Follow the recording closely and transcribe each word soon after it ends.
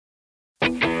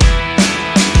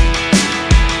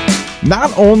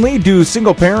Not only do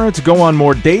single parents go on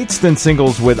more dates than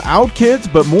singles without kids,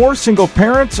 but more single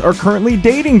parents are currently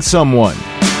dating someone.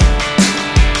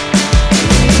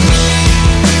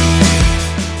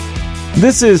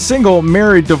 This is Single,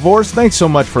 Married, Divorced. Thanks so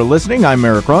much for listening. I'm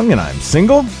Eric Rung, and I'm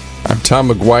single. I'm Tom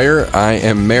McGuire. I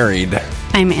am married.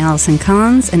 I'm Allison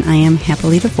Collins, and I am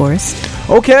happily divorced.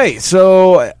 Okay,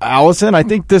 so Allison, I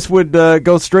think this would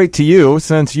go straight to you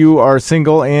since you are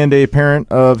single and a parent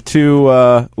of two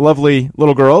lovely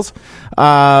little girls.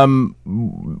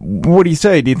 What do you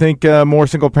say? Do you think more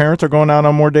single parents are going out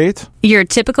on more dates? Your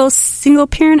typical single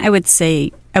parent, I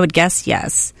would guess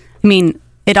yes. I mean,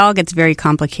 it all gets very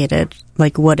complicated.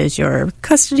 Like, what is your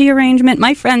custody arrangement?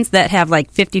 My friends that have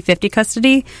like 50-50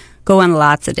 custody go on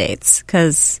lots of dates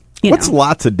because... What's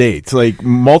lots of dates? Like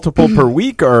multiple per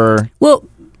week or? Well,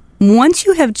 once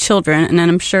you have children, and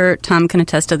I'm sure Tom can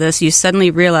attest to this, you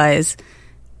suddenly realize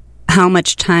how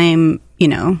much time,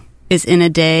 is in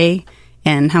a day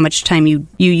and how much time you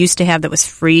used to have that was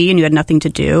free and you had nothing to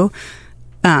do.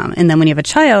 And then when you have a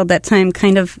child, that time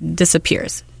kind of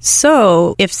disappears.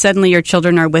 So if suddenly your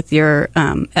children are with your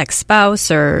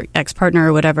ex-spouse or ex-partner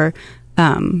or whatever,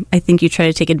 I think you try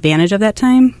to take advantage of that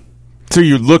time. So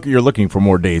you're looking for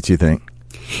more dates, you think?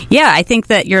 Yeah, I think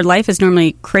that your life is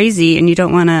normally crazy and you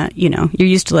don't want to, you're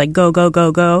used to like go, go,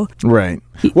 go, go. Right.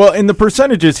 Well, and the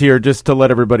percentages here, just to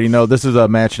let everybody know, this is a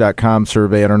Match.com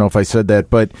survey. I don't know if I said that,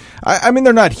 but I mean,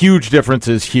 they're not huge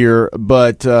differences here,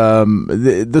 but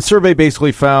the survey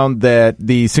basically found that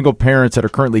the single parents that are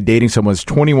currently dating someone is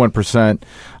 21%.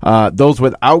 Those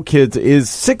without kids is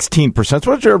 16%,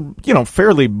 which are,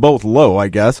 fairly both low, I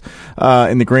guess,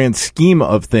 in the grand scheme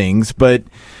of things. But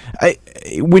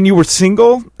when you were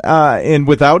single and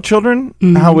without children,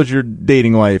 how was your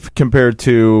dating life compared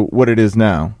to what it is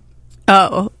now?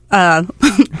 Oh,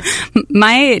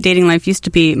 my dating life used to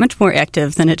be much more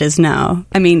active than it is now.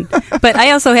 I mean, but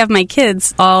I also have my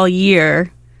kids all year,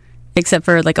 except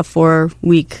for like a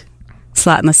 4-week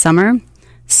slot in the summer.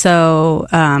 So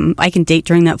I can date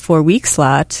during that 4-week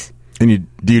slot. And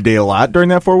do you date a lot during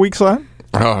that 4-week slot?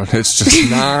 Oh, it's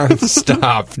just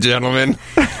nonstop, gentlemen.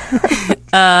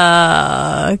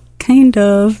 Kind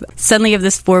of. Suddenly you have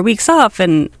this 4 weeks off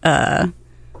and...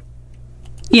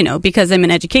 because I'm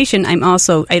in education, I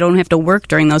don't have to work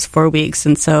during those 4 weeks.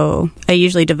 And so I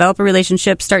usually develop a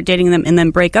relationship, start dating them, and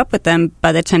then break up with them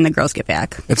by the time the girls get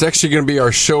back. It's actually going to be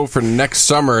our show for next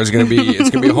summer. It's going to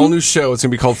be a whole new show. It's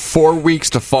going to be called 4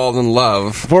 Weeks to Fall in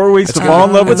Love. 4 weeks to fall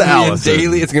in love with Allison.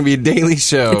 It's going to be a daily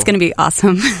show. It's going to be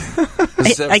awesome.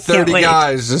 I can't 30 wait.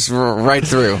 guys just right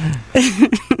through.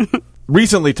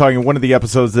 Recently, talking one of the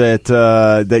episodes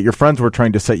that your friends were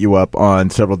trying to set you up on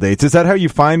several dates. Is that how you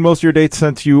find most of your dates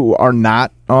since you are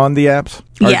not on the apps?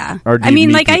 Yeah. Or do you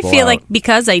meet I people feel out? like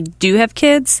because I do have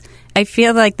kids, I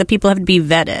feel like the people have to be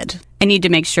vetted. I need to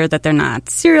make sure that they're not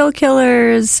serial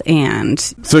killers and...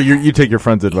 So you take your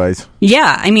friends' advice?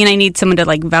 Yeah. I mean, I need someone to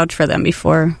like vouch for them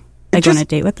before... I go on a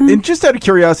date with them? And just out of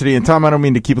curiosity, and Tom, I don't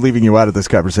mean to keep leaving you out of this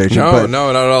conversation. No, not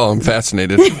at all. I'm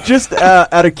fascinated. Just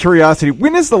out of curiosity,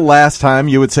 when is the last time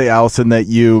you would say, Allison, that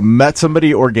you met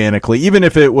somebody organically, even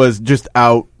if it was just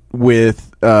out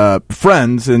with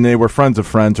friends and they were friends of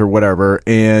friends or whatever,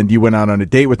 and you went out on a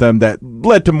date with them that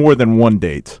led to more than one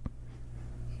date?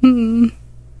 Well,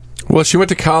 she went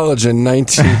to college in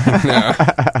 19... No.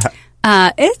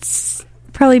 It's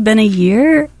probably been a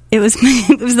year. It was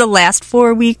the last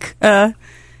 4-week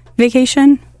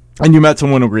vacation. And you met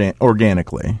someone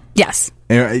organically? Yes.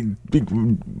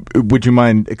 Would you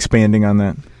mind expanding on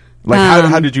that? Like,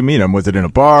 how did you meet him? Was it in a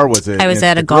bar? Was it? I was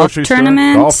at a golf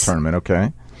tournament. Golf tournament,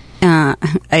 okay.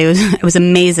 I was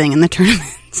amazing in the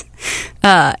tournament.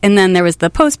 And then there was the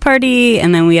post party,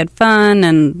 and then we had fun.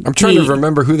 And I'm trying to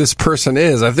remember who this person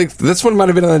is. I think this one might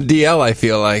have been on the DL, I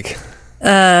feel like.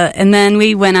 And then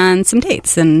we went on some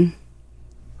dates.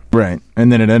 Right. And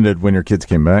then it ended when your kids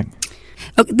came back.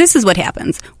 Okay, this is what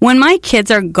happens. When my kids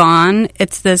are gone,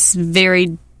 it's this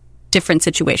very different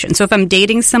situation. So if I'm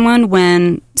dating someone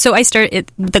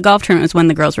the golf tournament was when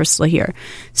the girls were still here.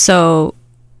 So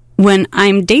when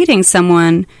I'm dating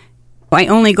someone, I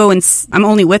only go and I'm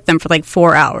only with them for like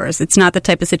 4 hours. It's not the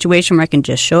type of situation where I can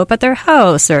just show up at their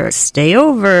house or stay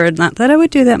over. Not that I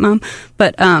would do that, Mom.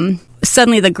 But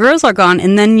suddenly the girls are gone,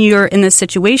 and then you're in this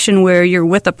situation where you're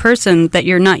with a person that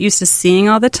you're not used to seeing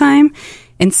all the time.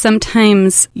 And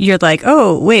sometimes you're like,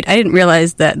 oh, wait, I didn't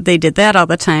realize that they did that all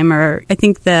the time. Or I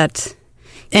think that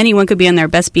anyone could be on their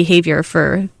best behavior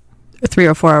for 3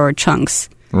 or 4 hour chunks.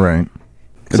 Right.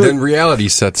 And then reality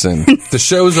sets in. The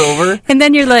show's over. And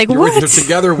then you're like, what? You're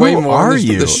together way Who more. are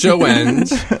you? The show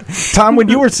ends. Tom, when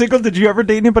you were single, did you ever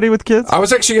date anybody with kids? I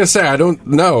was actually going to say, I don't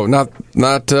know. No,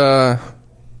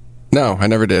 I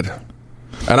never did.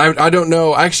 And I don't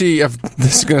know. Actually,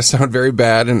 this is going to sound very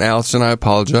bad, and Allison, I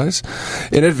apologize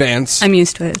in advance. I'm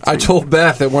used to it. I told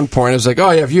Beth at one point, I was like,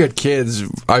 oh, yeah, if you had kids,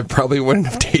 I probably wouldn't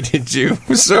have dated you.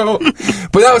 So,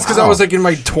 but that was because I was like in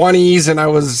my 20s, and I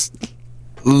was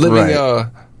living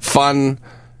a fun,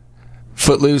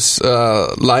 footloose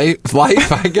life,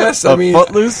 I guess. I mean,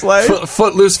 footloose life?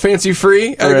 Footloose,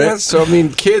 fancy-free, I guess. So, I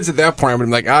mean, kids at that point, I'm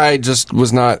like, I just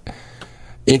was not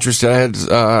interested. I had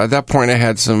at that point I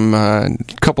had some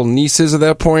couple nieces at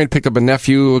that point, picked up a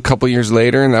nephew a couple years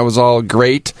later, and that was all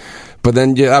great. But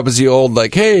then that was the old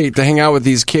like, hey, to hang out with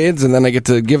these kids, and then I get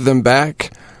to give them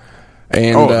back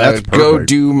and go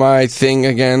do my thing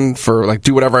again for like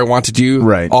do whatever I want to do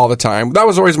all the time. That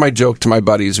was always my joke to my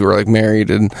buddies who were like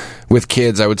married and with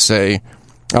kids. I would say,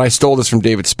 and I stole this from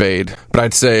David Spade, but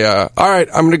I'd say, all right,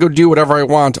 I'm going to go do whatever I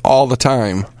want all the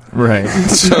time. Right.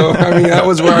 So, I mean, that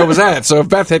was where I was at. So if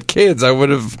Beth had kids,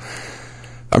 I'm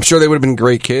sure they would have been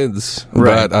great kids.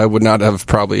 Right. But I would not have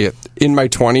probably, in my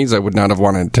 20s, I would not have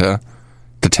wanted to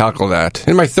tackle that.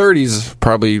 In my 30s,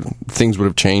 probably things would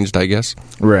have changed, I guess.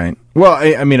 Right. Well,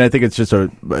 I mean, I think it's just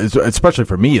especially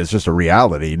for me, it's just a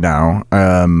reality now.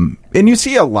 And you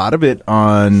see a lot of it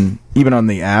even on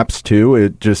the apps too.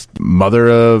 It just mother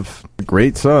of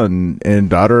great son and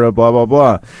daughter of blah, blah,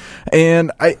 blah.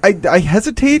 And I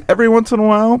hesitate every once in a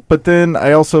while, but then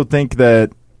I also think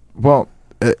that, well,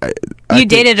 you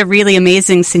dated a really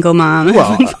amazing single mom.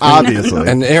 Well, obviously.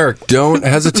 And Eric, don't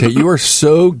hesitate. You are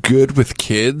so good with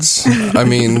kids. I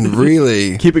mean,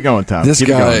 really. Keep it going, Tom. This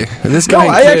guy. No,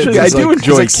 I do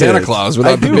enjoy like kids. Santa Claus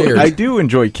without the beard. I do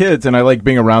enjoy kids, and I like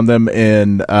being around them.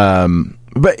 And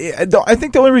but I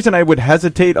think the only reason I would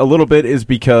hesitate a little bit is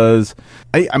because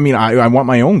I mean I want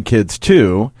my own kids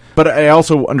too, but I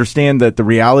also understand that the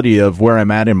reality of where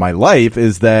I'm at in my life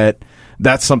is that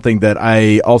that's something that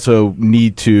I also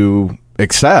need to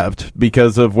accept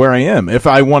because of where I am. If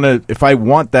I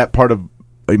want that part of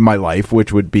my life,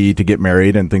 which would be to get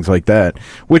married and things like that,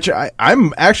 which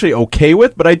I'm actually okay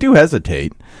with, but I do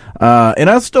hesitate. And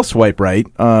I'll still swipe right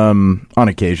on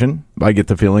occasion. I get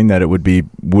the feeling that it would be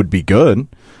good.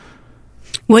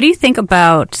 What do you think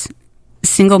about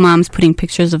single moms putting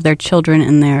pictures of their children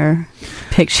in their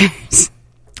pictures?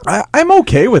 I'm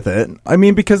okay with it. I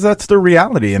mean, because that's their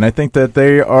reality, and I think that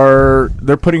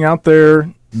they're putting out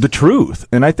the truth,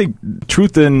 and I think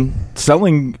truth in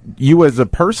selling you as a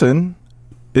person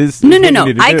is no.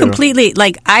 I completely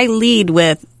I lead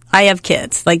with I have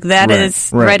kids, like that is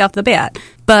right off the bat,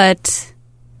 but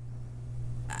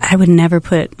I would never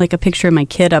put like a picture of my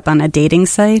kid up on a dating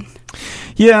site.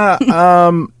 Yeah.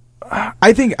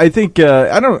 I think I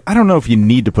don't know if you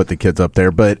need to put the kids up there,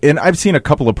 and I've seen a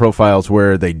couple of profiles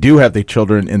where they do have the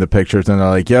children in the pictures and they're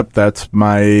like, yep, that's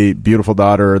my beautiful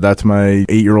daughter, or that's my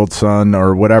 8-year-old son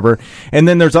or whatever. And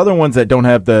then there's other ones that don't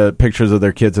have the pictures of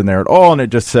their kids in there at all, and it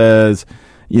just says,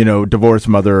 divorced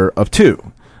mother of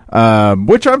 2.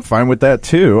 Which I'm fine with that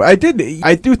too. I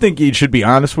do think you should be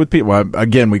honest with people.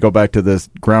 Again, we go back to this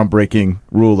groundbreaking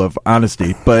rule of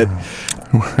honesty, but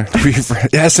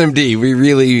SMD, we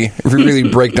really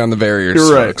break down the barriers.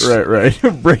 Right.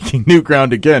 Breaking new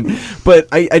ground again. But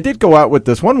I did go out with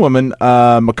this one woman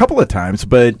a couple of times,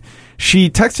 but she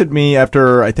texted me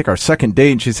after I think our second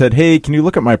date, and she said, "Hey, can you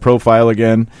look at my profile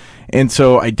again?" And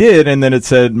so I did, and then it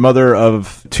said mother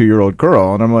of 2-year-old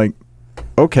girl, and I'm like,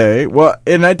 okay, well,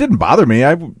 and it didn't bother me.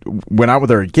 I went out with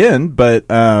her again, but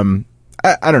I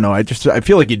don't know. I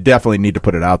feel like you definitely need to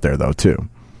put it out there, though, too.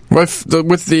 With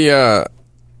the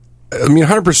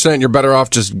 100%, you're better off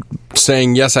just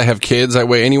saying, yes, I have kids. That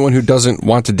way, anyone who doesn't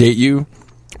want to date you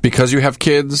because you have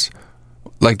kids,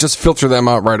 just filter them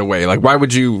out right away. Why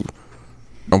would you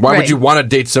want to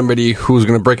date somebody who's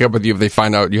going to break up with you if they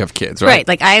find out you have kids, right?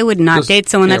 Right. I would not date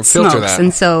someone that smokes. That.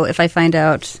 And so if I find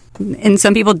out... And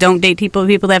some people don't date people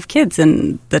that have kids,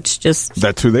 and that's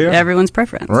who they are. Everyone's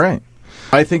preference. Right.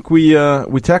 I think we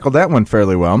tackled that one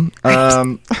fairly well.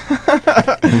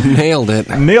 Nailed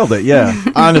it, yeah.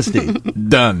 Honesty.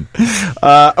 Done.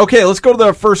 Okay, let's go to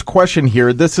the first question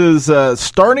here. This is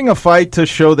starting a fight to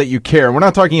show that you care. We're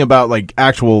not talking about,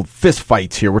 actual fist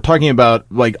fights here. We're talking about,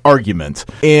 arguments.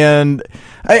 And...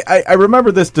 I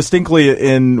remember this distinctly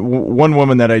in one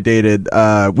woman that I dated.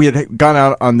 We had gone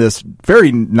out on this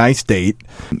very nice date,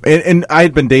 and I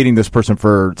had been dating this person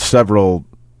for several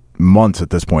months at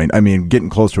this point. I mean, getting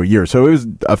close to a year. So it was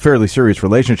a fairly serious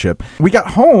relationship. We got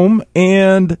home,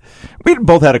 and we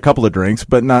both had a couple of drinks,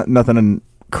 but nothing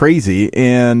crazy.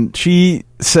 And she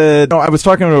said, I was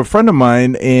talking to a friend of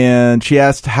mine, and she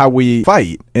asked how we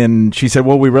fight. And she said,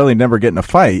 well, we really never get in a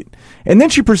fight. And then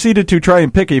she proceeded to try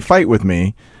and pick a fight with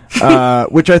me,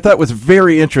 which I thought was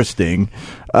very interesting.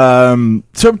 So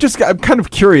I'm kind of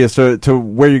curious to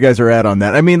where you guys are at on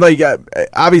that. I mean, like,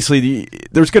 obviously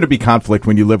there's going to be conflict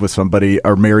when you live with somebody,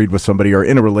 or married with somebody, or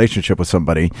in a relationship with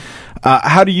somebody.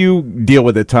 How do you deal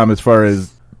with it, Tom, as far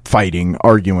as fighting,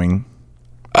 arguing?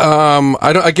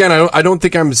 I don't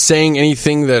think I'm saying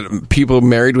anything that people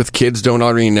married with kids don't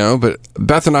already know, but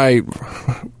Beth and I,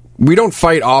 we don't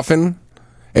fight often,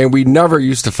 and we never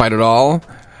used to fight at all.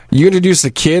 You introduce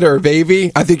a kid or a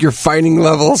baby, I think your fighting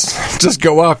levels just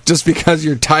go up just because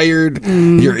you're tired,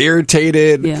 you're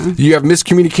irritated, you have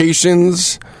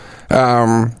miscommunications.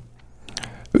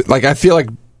 Like, I feel like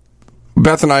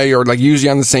Beth and I are like usually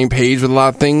on the same page with a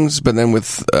lot of things, but then with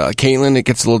Caitlin, it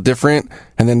gets a little different.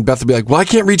 And then Beth will be like, well, I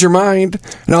can't read your mind.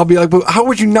 And I'll be like, well, how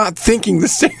were you not thinking the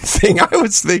same thing I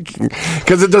was thinking?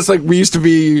 Because it just like we used to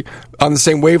be on the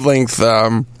same wavelength.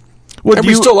 And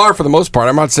we still are for the most part.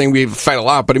 I'm not saying we fight a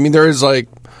lot, but I mean, there is like,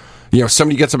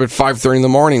 somebody gets up at 5:30 in the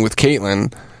morning with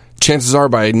Caitlin. Chances are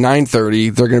by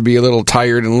 9:30, they're going to be a little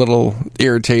tired and a little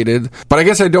irritated. But I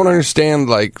guess I don't understand,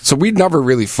 so we never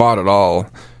really fought at all.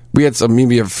 We had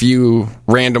maybe a few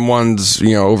random ones,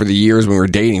 over the years when we were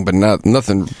dating, but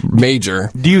nothing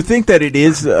major. Do you think that it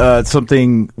is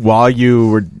something while you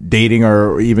were dating,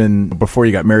 or even before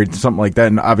you got married, something like that?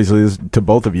 And obviously, this is to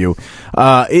both of you.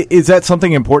 Is that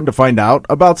something important to find out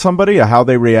about somebody, how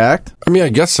they react? I mean, I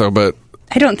guess so, but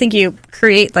I don't think you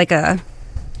create like a.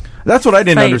 That's what I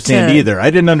didn't understand either.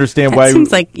 I didn't understand why. It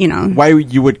seems like, why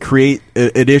you would create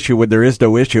an issue when there is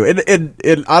no issue.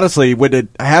 And honestly, when it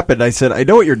happened, I said, I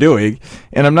know what you're doing,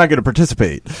 and I'm not going to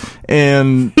participate.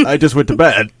 And I just went to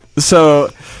bed.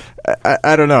 So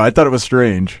I don't know. I thought it was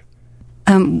strange.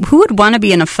 Who would want to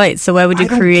be in a fight? So why would you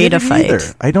create a fight?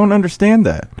 Either. I don't understand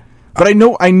that. But I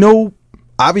know.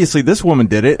 Obviously, this woman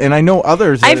did it, and I know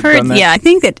others. I've heard. Yeah, I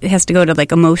think that it has to go to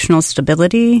like emotional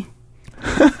stability.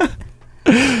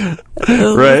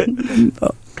 Right.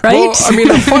 Well, I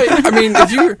mean, a fight. I mean,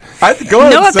 if you go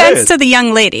ahead. No offense to the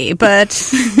young lady, but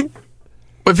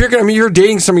if you're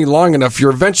dating somebody long enough,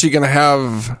 you're eventually going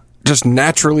to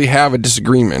naturally have a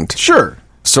disagreement. Sure.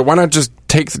 So why not just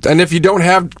and if you don't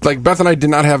have, like Beth and I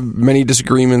did not have many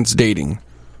disagreements dating,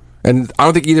 and I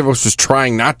don't think either of us was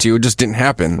trying not to. It just didn't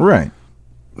happen. Right.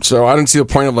 So I didn't see the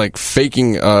point of like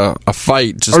faking a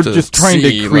fight just trying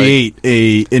to create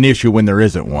an issue when there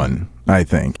isn't one. I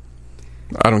think.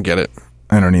 I don't get it.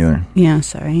 I don't either. Yeah,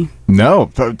 sorry. No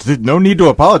need to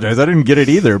apologize. I didn't get it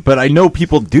either, but I know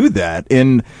people do that,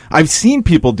 and I've seen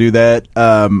people do that.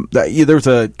 There's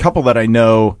a couple that I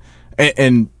know,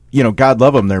 and God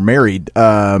love them, they're married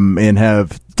and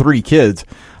have 3 kids,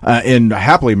 and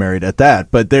happily married at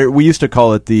that. But we used to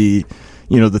call it the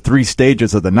 3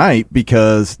 stages of the night,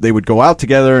 because they would go out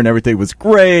together and everything was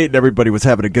great and everybody was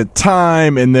having a good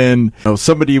time, and then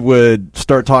somebody would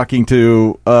start talking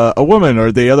to a woman,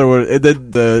 or the other one, and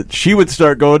then she would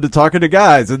start going to talking to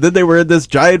guys, and then they were in this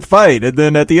giant fight, and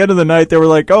then at the end of the night they were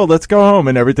like, oh, let's go home,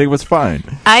 and everything was fine.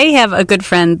 I have a good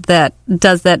friend that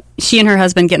does that. She and her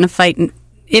husband get in a fight, and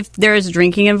if there is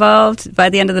drinking involved, by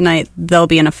the end of the night they'll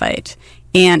be in a fight.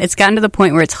 And it's gotten to the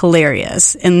point where it's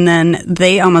hilarious. And then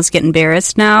they almost get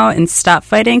embarrassed now and stop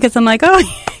fighting, because I'm like, oh,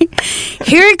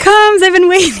 here it comes. I've been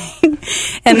waiting.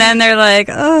 And then they're like,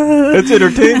 oh. It's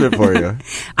entertainment for you.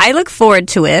 I look forward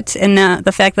to it. And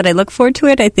the fact that I look forward to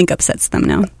it, I think upsets them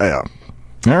now. Yeah.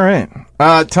 All right.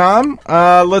 Tom,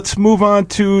 let's move on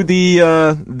to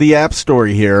the app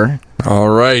story here. All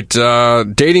right.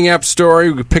 Dating app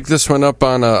story. We picked this one up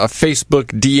on a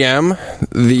Facebook DM.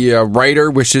 The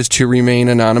writer wishes to remain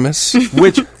anonymous.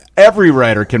 Which every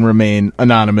writer can remain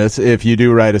anonymous if you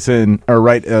do write us in, or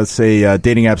write us a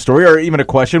dating app story, or even a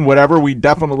question, whatever. We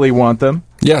definitely want them.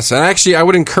 Yes, and actually I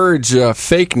would encourage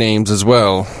fake names as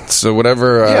well. So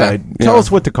whatever... tell us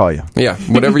what to call you. Yeah,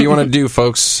 whatever you want to do,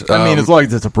 folks. I mean, as long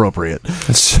as it's appropriate.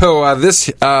 So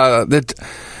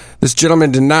this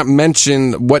gentleman did not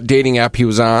mention what dating app he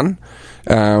was on,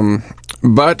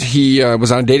 but he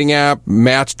was on a dating app,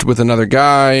 matched with another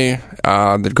guy.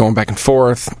 They're going back and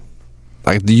forth,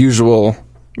 like the usual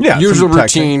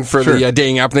routine for the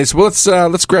dating app. And they said, well,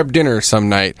 let's grab dinner some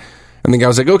night. And the guy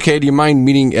was like, okay, do you mind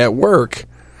meeting at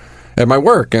my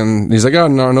work? And he's like, oh,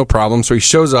 no problem. So he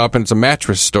shows up, and it's a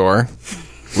mattress store.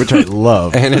 Which I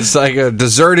love. And it's like a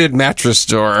deserted mattress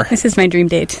store. This is my dream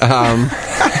date.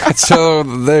 So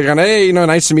they're going, hey,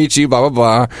 nice to meet you, blah, blah,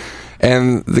 blah.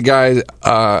 And the guy,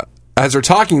 as they're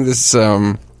talking, this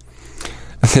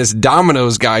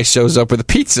Domino's guy shows up with a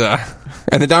pizza.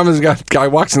 And the Domino's guy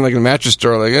walks in like a mattress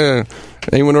store, like,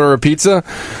 anyone order a pizza?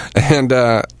 And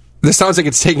this sounds like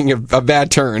it's taking a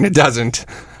bad turn. It doesn't.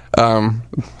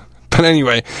 But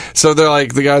anyway, so they're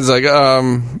like, the guy's like,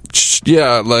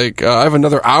 yeah, like, I have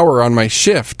another hour on my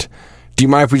shift. Do you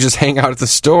mind if we just hang out at the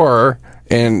store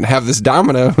and have this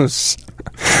Domino's?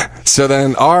 So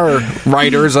then our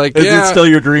writer's like, Is it still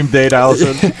your dream date,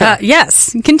 Allison?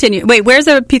 Yes. Continue. Wait, where's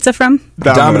the pizza from?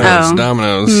 Domino's. Oh.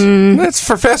 Domino's. That's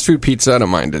for fast food pizza. I don't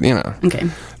mind it, you know. Okay.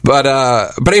 But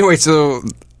anyway, so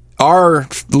our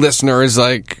listener is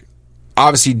like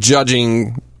obviously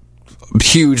judging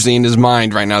hugely in his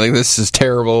mind right now. Like, this is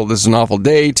terrible. This is an awful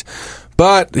date.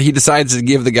 But he decides to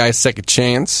give the guy a second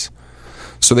chance.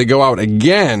 So they go out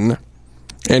again,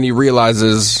 and he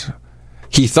realizes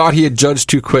he thought he had judged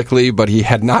too quickly, but he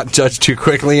had not judged too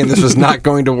quickly, and this was not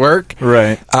going to work.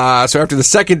 Right. So after the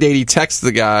second date, he texts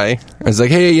the guy. And he's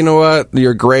like, hey, you know what?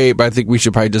 You're great, but I think we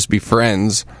should probably just be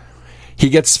friends. He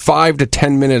gets 5 to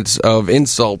 10 minutes of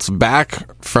insults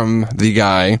back from the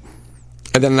guy.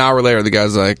 And then an hour later, the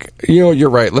guy's like, you know, you're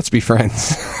right. Let's be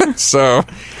friends. So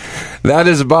that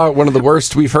is about one of the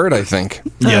worst we've heard, I think.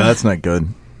 Yeah, that's not good.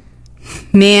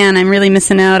 Man, I'm really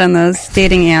missing out on those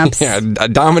dating apps. Yeah, a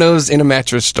Domino's in a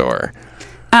mattress store.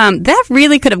 That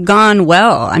really could have gone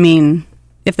well. I mean,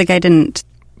 if the guy didn't.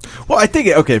 Well, I think,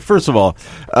 okay, first of all,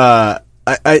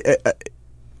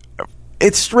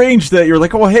 it's strange that you're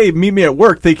like, oh, hey, meet me at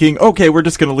work, thinking, okay, we're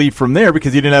just going to leave from there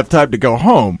because you didn't have time to go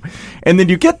home. And then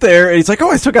you get there, and he's like, oh,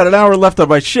 I still got an hour left on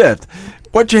my shift.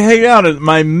 Why'd you hang out at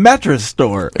my mattress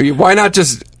store? Why not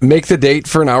just make the date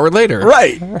for an hour later?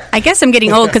 Right. I guess I'm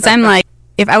getting old because I'm like,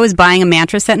 if I was buying a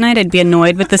mattress that night, I'd be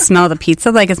annoyed with the smell of the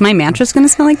pizza. Like, is my mattress going to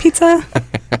smell like pizza?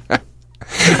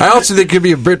 I also think it could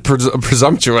be a bit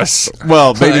presumptuous.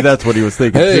 Well, maybe that's what he was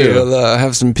thinking, hey, too. we'll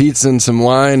have some pizza and some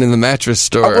wine in the mattress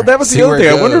store. Well, that was the other thing.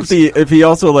 I wonder if he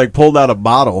also, like, pulled out a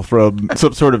bottle from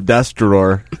some sort of desk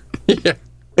drawer. Yeah.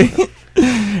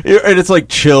 And it's like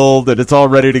chilled and it's all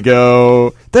ready to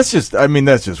go. That's just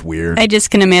weird. I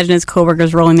just can imagine his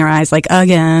coworkers rolling their eyes like,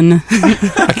 again.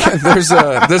 There's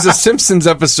a Simpsons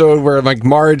episode where like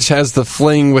Marge has the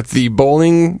fling with the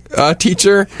bowling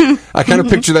teacher. I kind of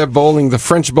picture the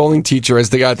French bowling teacher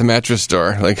as the guy at the mattress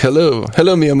store. Like, hello,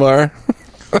 mi amor.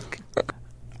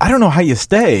 I don't know how you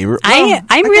stay. Well,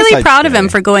 I'm really proud of him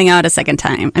for going out a second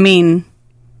time. I mean,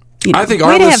 you know, I think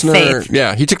our listener,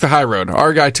 yeah, he took the high road.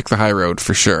 Our guy took the high road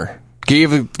for sure. Gave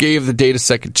the date a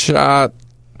second shot,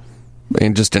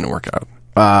 and just didn't work out.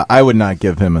 I would not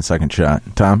give him a second shot.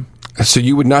 Tom? So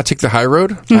you would not take the high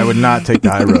road? I would not take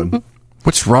the high road.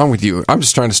 What's wrong with you? I'm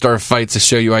just trying to start a fight to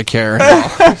show you I care.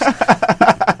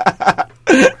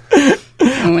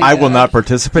 I will not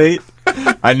participate.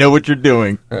 I know what you're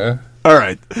doing. All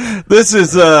right. This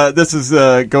is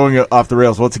going off the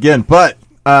rails once again, but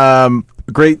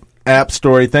great app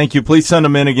story. Thank you. Please send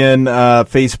them in again.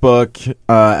 Facebook,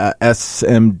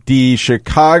 SMD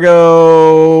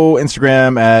Chicago,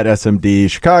 Instagram at SMD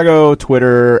Chicago,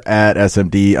 Twitter at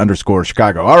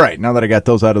SMD_Chicago. All right. Now that I got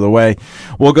those out of the way,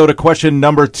 we'll go to question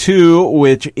number 2,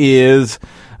 which is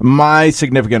my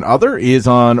significant other is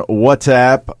on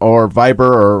WhatsApp or Viber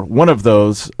or one of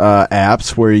those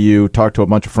apps where you talk to a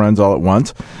bunch of friends all at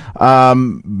once.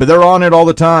 But they're on it all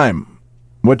the time.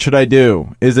 What should I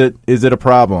do? Is it a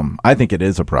problem? I think it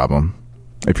is a problem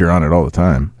if you're on it all the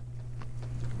time.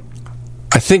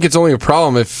 I think it's only a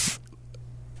problem if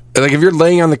you're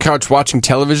laying on the couch watching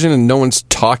television and no one's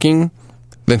talking,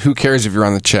 then who cares if you're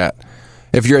on the chat?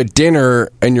 If you're at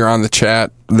dinner and you're on the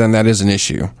chat, then that is an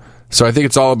issue. So I think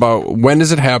it's all about when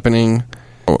is it happening,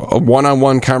 a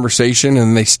one-on-one conversation,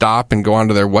 and they stop and go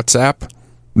onto their WhatsApp,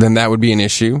 then that would be an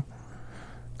issue.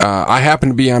 I happen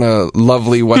to be on a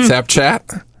lovely WhatsApp chat.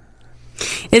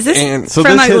 Is this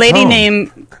from a lady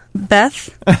named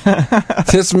Beth?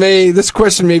 This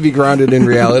question may be grounded in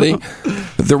reality.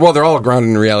 They're all grounded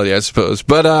in reality, I suppose.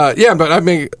 But I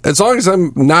mean, as long as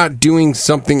I'm not doing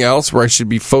something else where I should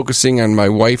be focusing on my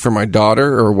wife or my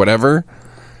daughter or whatever,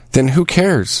 then who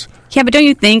cares? Yeah, but don't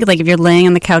you think, like, if you're laying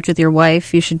on the couch with your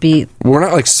wife, you should be... We're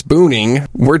not, like, spooning.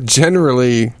 We're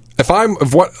generally...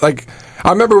 I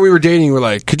remember we were dating, we're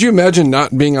like, could you imagine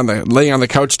not being laying on the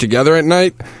couch together at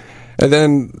night? And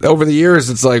then over the years,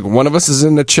 it's like one of us is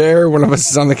in the chair, one of us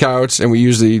is on the couch, and we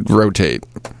usually rotate.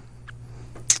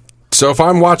 So if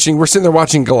we're sitting there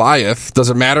watching Goliath, does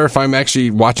it matter if I'm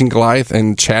actually watching Goliath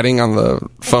and chatting on the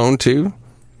phone too?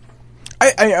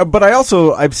 But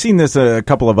I've seen this a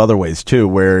couple of other ways too,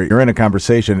 where you're in a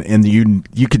conversation and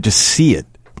you could just see it,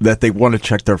 that they want to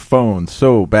check their phone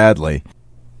so badly.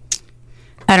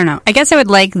 I don't know. I guess I would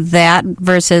like that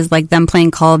versus like them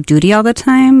playing Call of Duty all the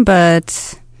time,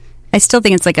 but I still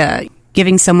think it's like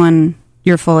giving someone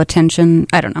your full attention.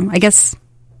 I don't know. I guess,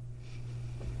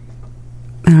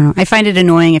 I don't know. I find it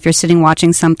annoying if you're sitting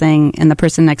watching something and the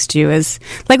person next to you is,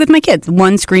 like with my kids,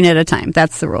 one screen at a time.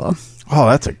 That's the rule. Oh,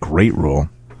 that's a great rule.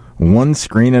 One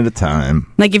screen at a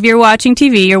time. Like if you're watching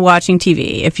TV, you're watching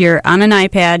TV. If you're on an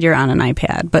iPad, you're on an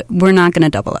iPad. But we're not going to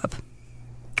double up.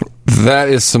 That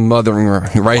is some mothering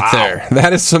right there.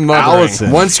 That is some mothering.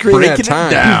 Allison, one screen at a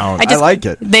time. I like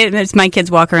it. It's my kids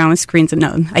walk around with screens, and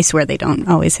no, I swear they don't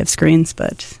always have screens,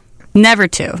 but never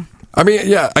two. I mean,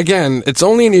 yeah. Again, it's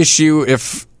only an issue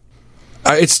if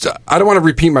I don't want to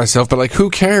repeat myself, but like, who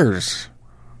cares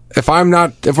if we're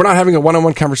not having a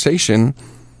one-on-one conversation?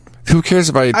 Who cares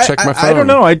if I check my phone? I don't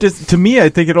know. To me, I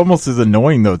think it almost is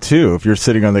annoying though too. If you're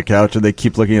sitting on the couch and they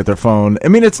keep looking at their phone. I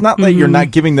mean, it's not like you're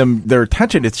not giving them their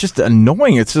attention. It's just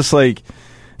annoying. It's just like,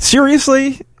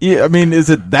 seriously? Yeah, I mean, is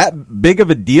it that big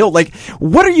of a deal? Like,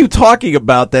 what are you talking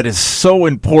about that is so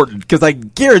important? Because I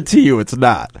guarantee you it's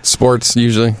not. Sports,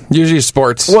 usually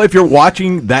sports. Well, if you're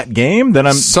watching that game,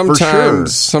 then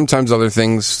sometimes other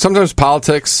things. Sometimes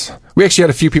politics. We actually had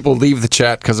a few people leave the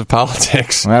chat because of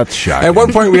politics. That's shocking. At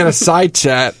one point, we had a side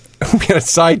chat. We had a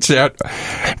side chat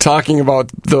talking about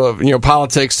the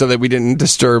politics so that we didn't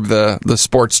disturb the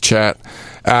sports chat.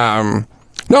 No,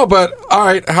 but all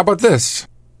right. How about this?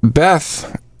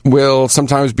 Beth will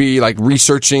sometimes be like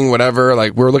researching whatever.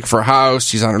 Like we're looking for a house.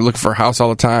 She's on her looking for a house all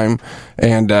the time,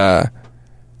 and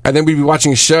then we'd be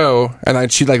watching a show,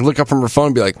 and she'd like look up from her phone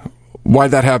and be like,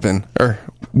 "Why'd that happen?" Or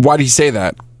 "Why did he say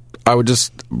that?" I would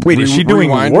just wait. Is she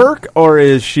doing work or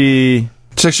is she?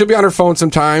 So she'll be on her phone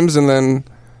sometimes, and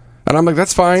I'm like,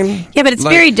 "That's fine." Yeah, but it's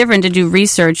very different to do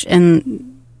research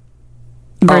and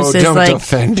versus don't like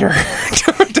defend her.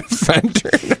 Don't defend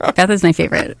her. No. Beth is my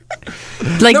favorite.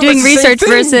 Like doing research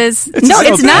versus it's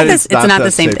not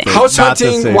the same thing. House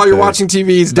hunting while you're watching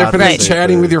TV is different than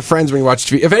chatting with your friends when you watch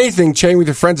TV. If anything, chatting with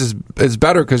your friends is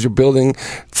better because you're building.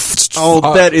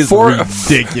 That is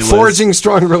ridiculous. Forging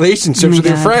strong relationships with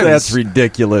your friends. That's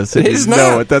ridiculous. It is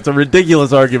not. That's a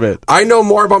ridiculous argument. I know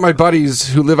more about my buddies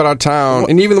who live out of town,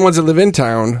 and even the ones that live in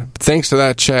town, thanks to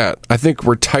that chat. I think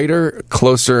we're tighter,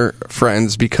 closer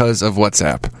friends because of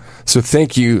WhatsApp. So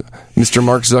thank you, Mr.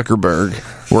 Mark Zuckerberg,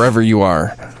 wherever you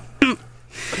are.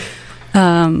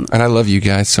 And I love you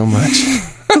guys so much.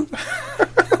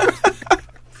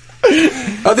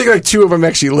 I think like two of them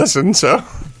actually listen, so...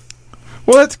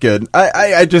 Well, that's good.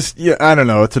 I just, I don't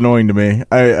know. It's annoying to me.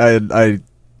 I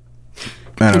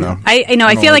don't know. I know.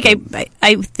 I feel like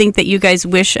I think that you guys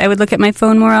wish I would look at my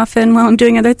phone more often while I'm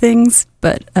doing other things,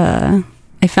 but I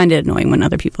find it annoying when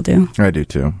other people do. I do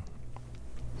too.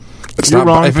 If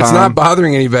it's not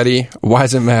bothering anybody, why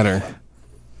does it matter?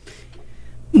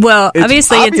 Well,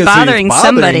 obviously it's bothering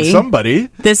somebody.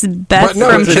 This Beth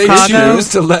from Chicago.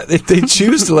 If they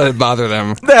choose to let it bother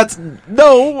them.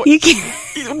 You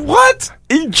can't. What?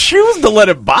 You choose to let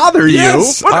it bother you?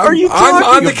 Yes, what are you talking about?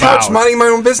 I'm on the couch minding my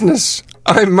own business.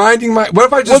 I'm minding my... What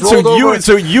if I just rolled over?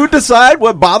 So you decide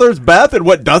what bothers Beth and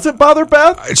what doesn't bother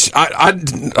Beth?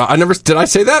 I never... Did I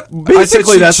say that?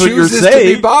 Basically, that's what you're saying.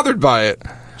 To be bothered by it.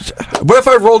 What if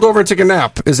I rolled over and took a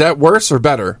nap? Is that worse or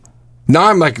better? Now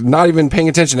I'm like not even paying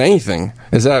attention to anything.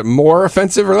 Is that more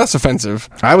offensive or less offensive?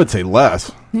 I would say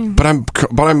less. But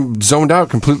I'm zoned out,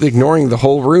 completely ignoring the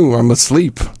whole room. I'm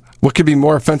asleep. What could be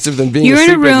more offensive than being asleep?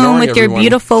 You're in a room with your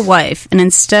beautiful wife, and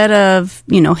instead of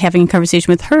having a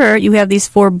conversation with her, you have these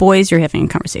 4 boys you're having a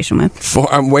conversation with.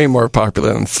 I'm way more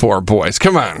popular than 4 boys.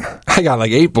 Come on, I got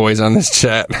like 8 boys on this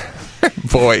chat.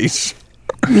 Boys,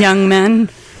 young men.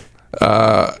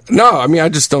 No, I mean I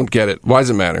just don't get it. Why does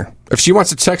it matter? If she wants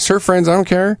to text her friends, I don't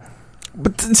care.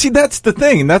 But see, that's the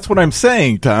thing. That's what I'm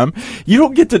saying, Tom. You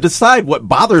don't get to decide what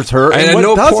bothers her and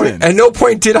what doesn't. At no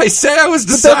point did I say I was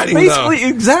deciding. But that's basically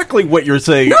exactly what you're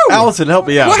saying. No. Allison, help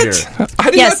me out here.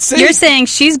 I did not say. You're saying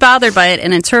she's bothered by it,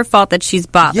 and it's her fault that she's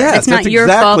bothered. Yes, it's not your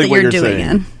fault that you're doing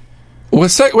it. Well,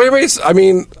 wait. I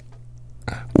mean,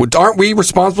 aren't we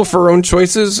responsible for our own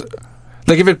choices?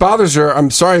 Like, if it bothers her,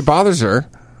 I'm sorry it bothers her.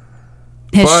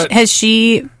 Has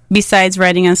she, besides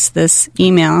writing us this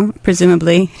email,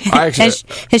 presumably, has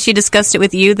she discussed it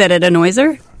with you that it annoys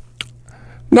her?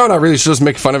 No, not really. She'll just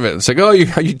make fun of it. It's like, are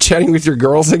you chatting with your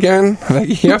girls again?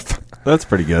 Like, yep. That's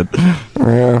pretty good.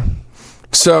 Yeah.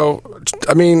 So,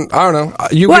 I mean, I don't know. I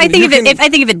think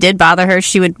if it did bother her,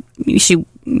 she would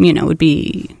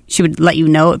let you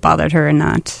know it bothered her and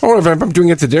not. Well, if I'm doing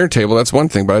it at the dinner table, that's one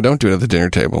thing, but I don't do it at the dinner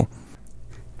table.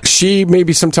 She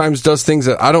maybe sometimes does things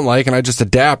that I don't like, and I just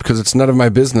adapt because it's none of my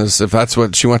business if that's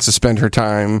what she wants to spend her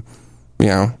time.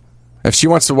 If she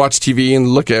wants to watch TV and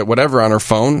look at whatever on her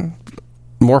phone,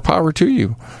 more power to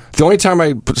you. The only time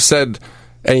I said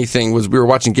anything was we were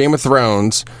watching Game of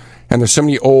Thrones, and there's so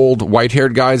many old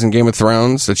white-haired guys in Game of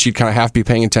Thrones that she'd kind of have to be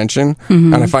paying attention.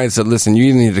 And I finally said, listen, you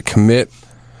either need to commit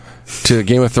to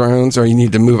Game of Thrones or you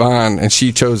need to move on. And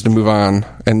she chose to move on,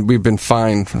 and we've been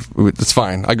fine. It's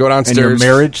fine. I go downstairs. And your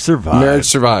marriage survived. Marriage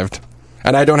survived.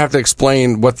 And I don't have to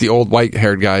explain what the old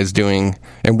white-haired guy is doing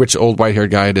and which old white-haired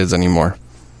guy it is anymore.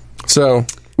 So,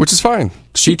 which is fine.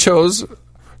 She chose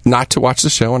not to watch the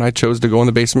show, and I chose to go in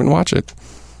the basement and watch it.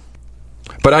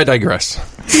 But I digress.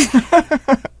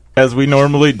 As we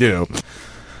normally do.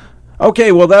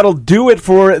 Okay, well, that'll do it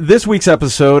for this week's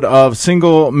episode of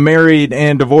Single, Married,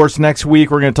 and Divorced. Next week,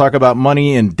 we're going to talk about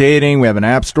money and dating. We have an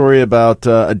app story about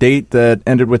a date that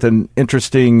ended with an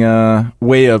interesting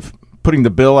way of putting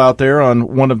the bill out there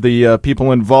on one of the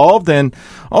people involved, and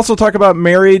also talk about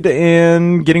married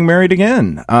and getting married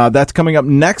again. That's coming up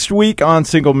next week on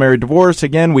Single, Married, Divorced.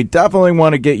 Again, we definitely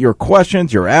want to get your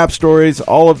questions, your app stories,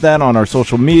 all of that on our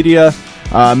social media.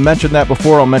 I mentioned that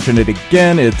before. I'll mention it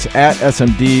again. It's at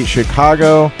SMD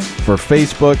Chicago for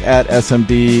Facebook, at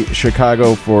SMD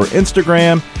Chicago for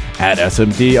Instagram, at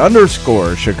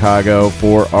SMD_Chicago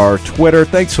for our Twitter.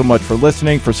 Thanks so much for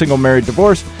listening. For Single, Married,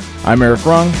 Divorced, I'm Eric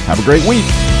Rung. Have a great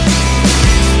week.